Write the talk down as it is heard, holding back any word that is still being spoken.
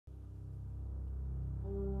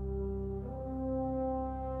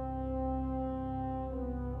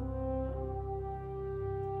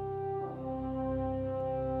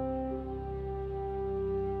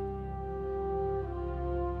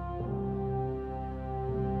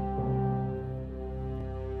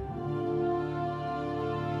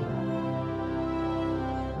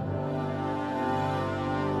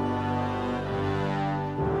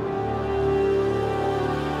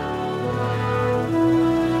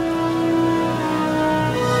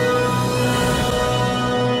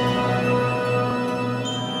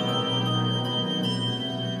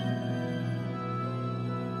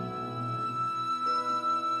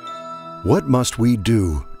What must we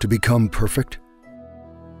do to become perfect?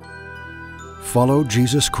 Follow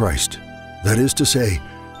Jesus Christ, that is to say,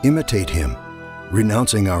 imitate Him,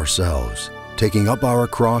 renouncing ourselves, taking up our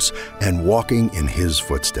cross, and walking in His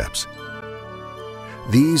footsteps.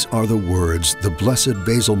 These are the words the Blessed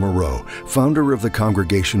Basil Moreau, founder of the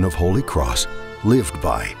Congregation of Holy Cross, lived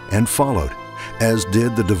by and followed, as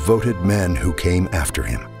did the devoted men who came after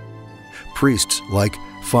him. Priests like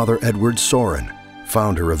Father Edward Sorin,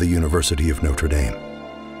 founder of the University of Notre Dame.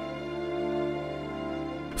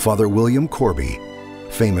 Father William Corby,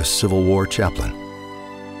 famous Civil War chaplain.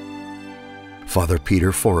 Father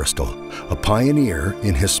Peter Forrestal, a pioneer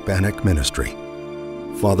in Hispanic ministry.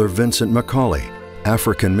 Father Vincent Macaulay,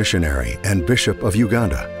 African missionary and Bishop of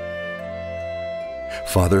Uganda.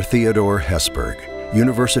 Father Theodore Hesburgh,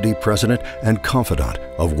 University President and confidant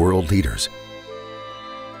of world leaders.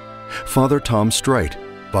 Father Tom Streit,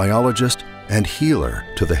 biologist and healer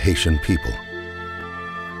to the Haitian people.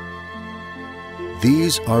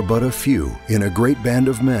 These are but a few in a great band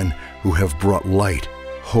of men who have brought light,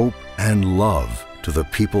 hope, and love to the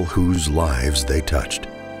people whose lives they touched.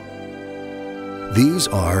 These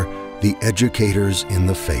are the educators in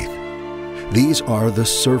the faith. These are the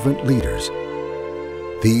servant leaders.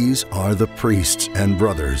 These are the priests and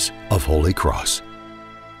brothers of Holy Cross.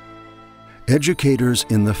 Educators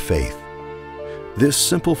in the faith. This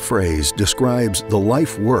simple phrase describes the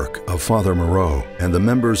life work of Father Moreau and the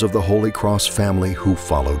members of the Holy Cross family who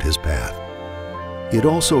followed his path. It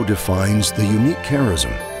also defines the unique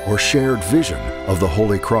charism or shared vision of the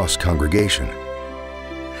Holy Cross congregation.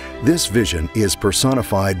 This vision is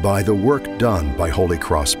personified by the work done by Holy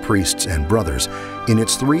Cross priests and brothers in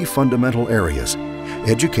its three fundamental areas: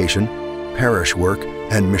 education, parish work,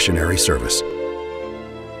 and missionary service.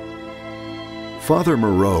 Father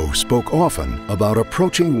Moreau spoke often about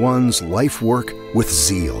approaching one's life work with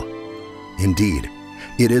zeal. Indeed,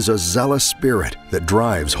 it is a zealous spirit that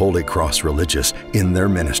drives Holy Cross religious in their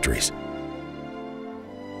ministries.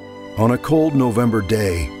 On a cold November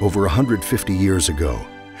day over 150 years ago,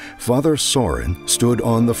 Father Sorin stood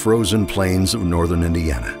on the frozen plains of northern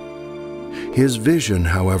Indiana. His vision,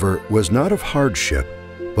 however, was not of hardship,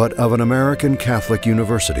 but of an American Catholic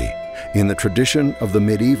university in the tradition of the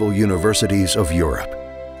medieval universities of Europe.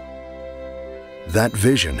 That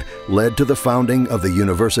vision led to the founding of the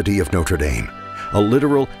University of Notre Dame, a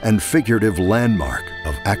literal and figurative landmark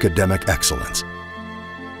of academic excellence.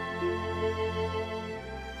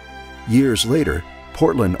 Years later,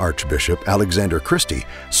 Portland Archbishop Alexander Christie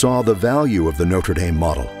saw the value of the Notre Dame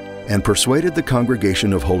model and persuaded the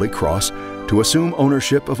Congregation of Holy Cross to assume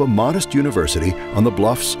ownership of a modest university on the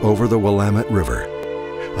bluffs over the Willamette River,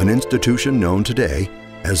 an institution known today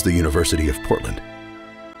as the University of Portland.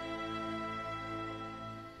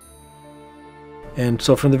 And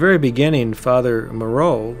so from the very beginning, Father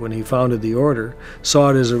Moreau, when he founded the order,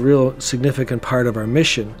 saw it as a real significant part of our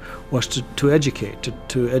mission was to educate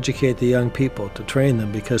the young people, to train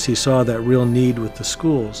them, because he saw that real need with the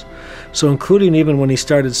schools. So including even when he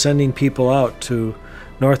started sending people out to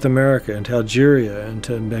North America and to Algeria and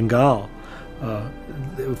to Bengal,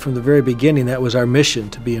 from the very beginning, that was our mission,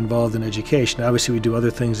 to be involved in education. Obviously, we do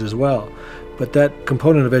other things as well. But that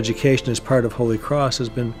component of education as part of Holy Cross has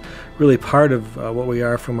been really part of what we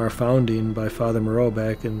are from our founding by Father Moreau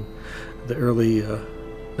back in the early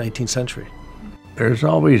 19th century. There's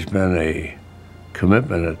always been a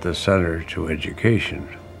commitment at the center to education.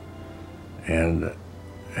 And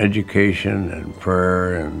education and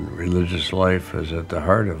prayer and religious life is at the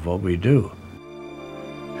heart of what we do.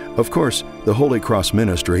 Of course, the Holy Cross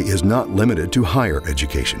ministry is not limited to higher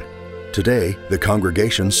education. Today, the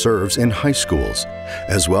congregation serves in high schools,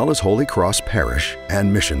 as well as Holy Cross parish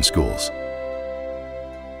and mission schools.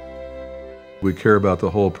 We care about the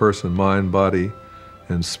whole person, mind, body,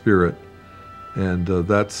 and spirit. And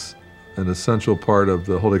that's an essential part of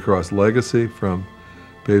the Holy Cross legacy from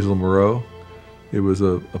Basil Moreau. It was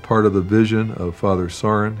a part of the vision of Father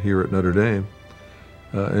Sorin here at Notre Dame.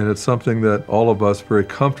 And it's something that all of us very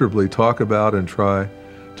comfortably talk about and try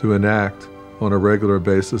to enact on a regular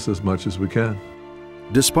basis as much as we can.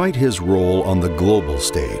 Despite his role on the global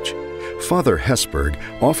stage, Father Hesburgh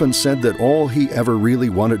often said that all he ever really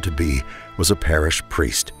wanted to be was a parish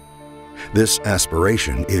priest. This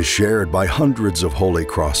aspiration is shared by hundreds of Holy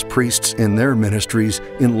Cross priests in their ministries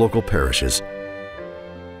in local parishes.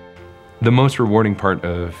 The most rewarding part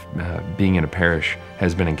of being in a parish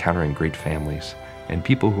has been encountering great families and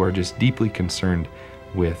people who are just deeply concerned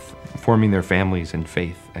with forming their families in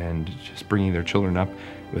faith and just bringing their children up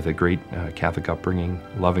with a great Catholic upbringing,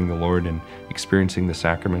 loving the Lord and experiencing the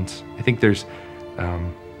sacraments. I think there's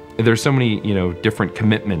There's so many, different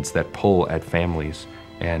commitments that pull at families.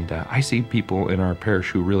 And I see people in our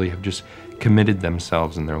parish who really have just committed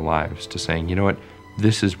themselves in their lives to saying, you know what,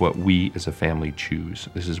 this is what we as a family choose.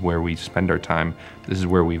 This is where we spend our time. This is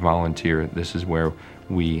where we volunteer. This is where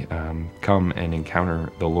we come and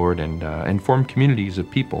encounter the Lord and form communities of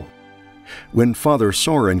people. When Father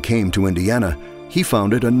Sorin came to Indiana, he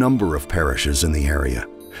founded a number of parishes in the area.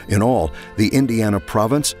 In all, the Indiana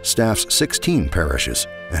province staffs 16 parishes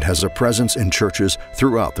and has a presence in churches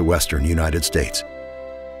throughout the western United States.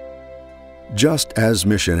 Just as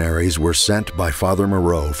missionaries were sent by Father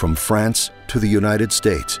Moreau from France to the United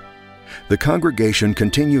States, the congregation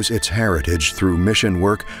continues its heritage through mission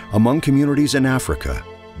work among communities in Africa,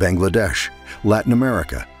 Bangladesh, Latin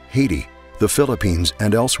America, Haiti, the Philippines,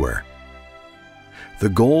 and elsewhere. The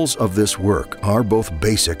goals of this work are both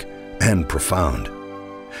basic and profound: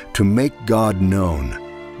 to make God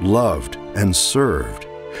known, loved, and served,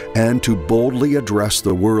 and to boldly address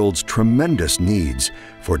the world's tremendous needs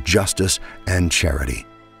for justice and charity.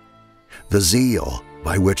 The zeal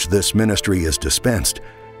by which this ministry is dispensed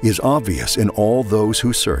is obvious in all those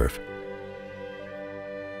who serve.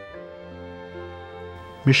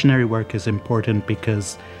 Missionary work is important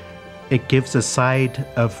because it gives a side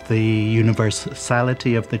of the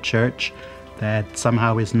universality of the Church that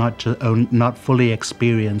somehow is not fully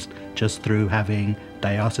experienced just through having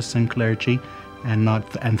diocesan clergy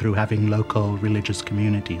and through having local religious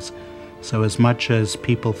communities. So as much as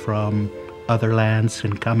people from other lands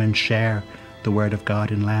can come and share the Word of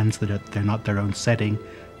God in lands that they're not their own setting,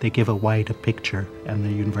 they give a wider picture and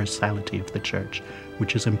the universality of the Church,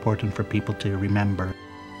 which is important for people to remember.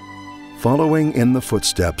 Following in the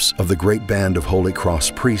footsteps of the great band of Holy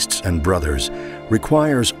Cross priests and brothers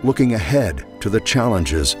requires looking ahead to the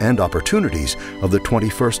challenges and opportunities of the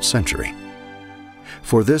 21st century.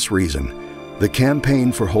 For this reason, the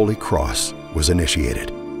Campaign for Holy Cross was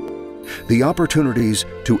initiated. The opportunities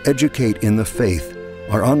to educate in the faith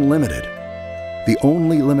are unlimited. The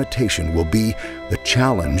only limitation will be the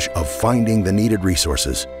challenge of finding the needed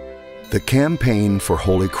resources. The Campaign for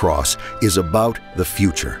Holy Cross is about the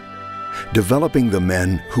future, developing the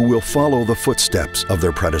men who will follow the footsteps of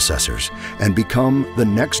their predecessors and become the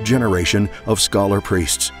next generation of scholar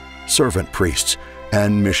priests, servant priests,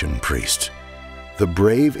 and mission priests. The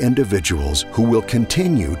brave individuals who will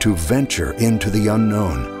continue to venture into the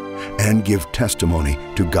unknown and give testimony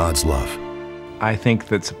to God's love. I think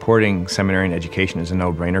that supporting seminary education is a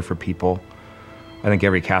no-brainer for people. I think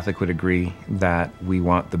every Catholic would agree that we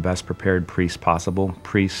want the best prepared priests possible,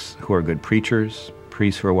 priests who are good preachers,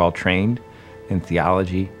 priests who are well trained in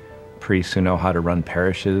theology, priests who know how to run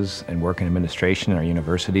parishes and work in administration in our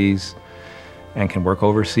universities, and can work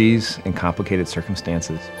overseas in complicated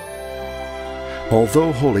circumstances.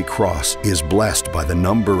 Although Holy Cross is blessed by the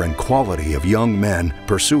number and quality of young men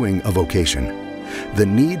pursuing a vocation, the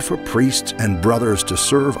need for priests and brothers to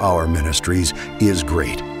serve our ministries is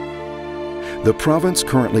great. The province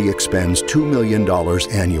currently expends $2 million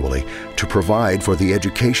annually to provide for the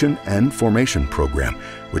education and formation program,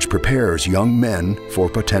 which prepares young men for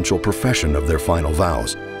potential profession of their final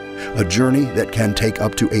vows, a journey that can take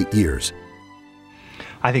up to 8 years.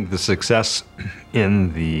 I think the success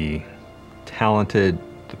in the talented,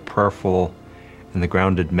 the prayerful, and the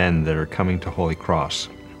grounded men that are coming to Holy Cross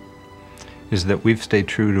is that we've stayed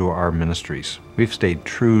true to our ministries. We've stayed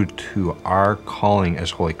true to our calling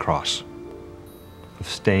as Holy Cross, of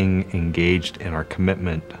staying engaged in our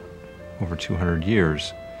commitment over 200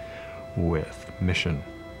 years with mission,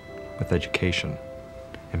 with education,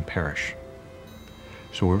 and parish.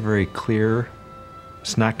 So we're very clear.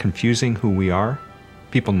 It's not confusing who we are.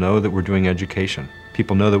 People know that we're doing education.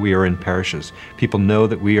 People know that we are in parishes. People know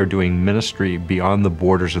that we are doing ministry beyond the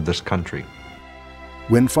borders of this country.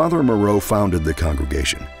 When Father Moreau founded the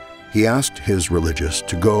congregation, he asked his religious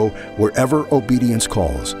to go wherever obedience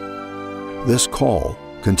calls. This call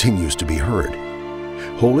continues to be heard.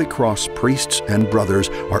 Holy Cross priests and brothers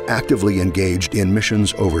are actively engaged in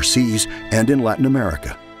missions overseas and in Latin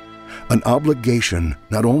America, an obligation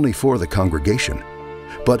not only for the congregation,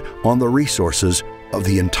 but on the resources of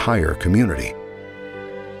the entire community.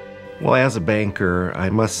 Well, as a banker, I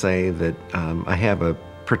must say that I have a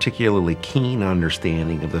particularly keen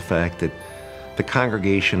understanding of the fact that the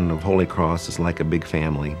congregation of Holy Cross is like a big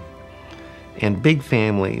family. And big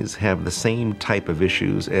families have the same type of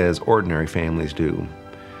issues as ordinary families do.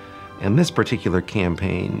 And this particular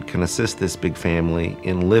campaign can assist this big family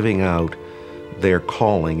in living out their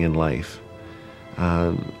calling in life.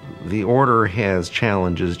 The order has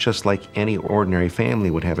challenges just like any ordinary family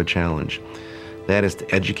would have a challenge. That is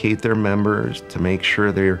to educate their members, to make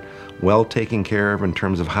sure they're well taken care of in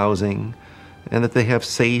terms of housing, and that they have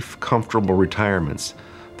safe, comfortable retirements,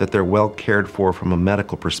 that they're well cared for from a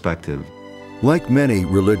medical perspective. Like many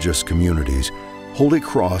religious communities, Holy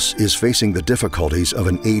Cross is facing the difficulties of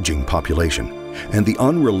an aging population and the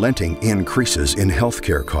unrelenting increases in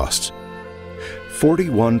healthcare costs.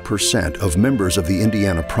 41% of members of the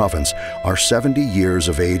Indiana province are 70 years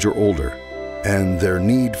of age or older, and their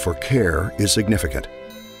need for care is significant.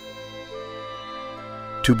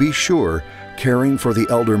 To be sure, caring for the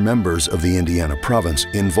elder members of the Indiana province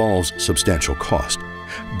involves substantial cost,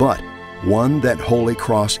 but one that Holy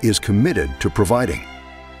Cross is committed to providing.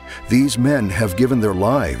 These men have given their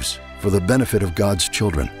lives for the benefit of God's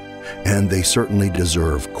children, and they certainly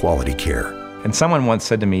deserve quality care. And someone once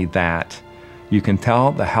said to me that you can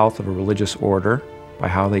tell the health of a religious order by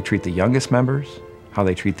how they treat the youngest members, how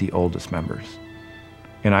they treat the oldest members.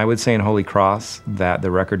 And I would say in Holy Cross that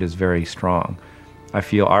the record is very strong. I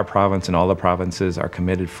feel our province and all the provinces are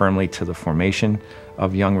committed firmly to the formation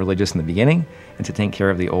of young religious in the beginning and to take care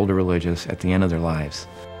of the older religious at the end of their lives.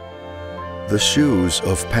 The shoes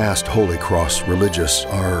of past Holy Cross religious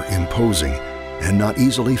are imposing and not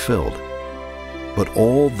easily filled. But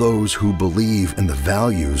all those who believe in the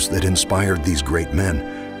values that inspired these great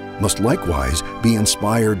men must likewise be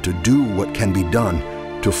inspired to do what can be done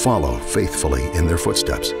to follow faithfully in their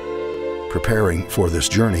footsteps. Preparing for this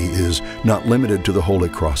journey is not limited to the Holy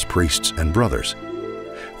Cross priests and brothers.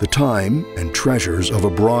 The time and treasures of a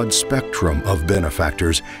broad spectrum of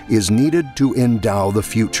benefactors is needed to endow the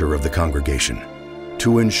future of the congregation,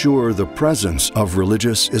 to ensure the presence of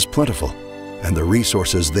religious is plentiful, and the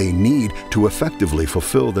resources they need to effectively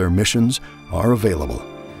fulfill their missions are available.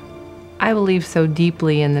 I believe so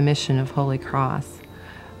deeply in the mission of Holy Cross.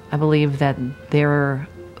 I believe that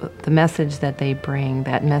the message that they bring,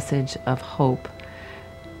 that message of hope,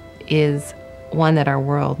 is one that our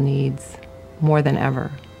world needs more than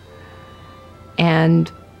ever.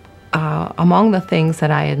 And among the things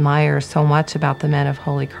that I admire so much about the men of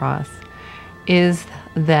Holy Cross is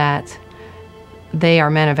that they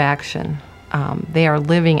are men of action. They are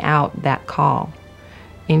living out that call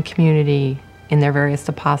in community, in their various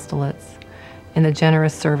apostolates, in the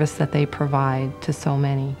generous service that they provide to so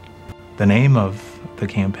many. The name of the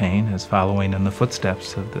campaign is following in the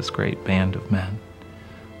footsteps of this great band of men.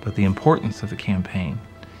 But the importance of the campaign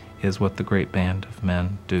is what the great band of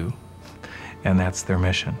men do, and that's their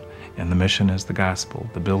mission. And the mission is the gospel,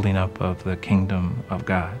 the building up of the kingdom of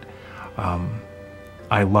God.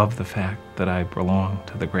 I love the fact that I belong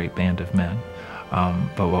to the great band of men,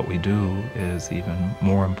 but what we do is even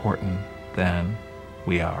more important than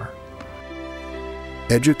we are.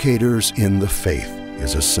 Educators in the faith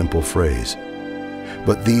is a simple phrase,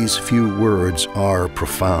 but these few words are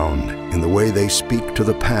profound in the way they speak to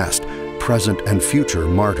the past, present, and future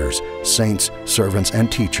martyrs, saints, servants,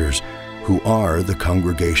 and teachers who are the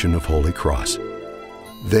congregation of Holy Cross.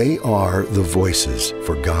 They are the voices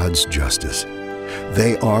for God's justice.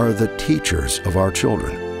 They are the teachers of our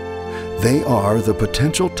children. They are the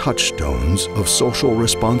potential touchstones of social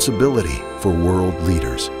responsibility for world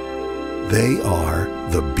leaders. They are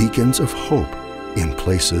the beacons of hope in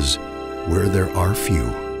places where there are few.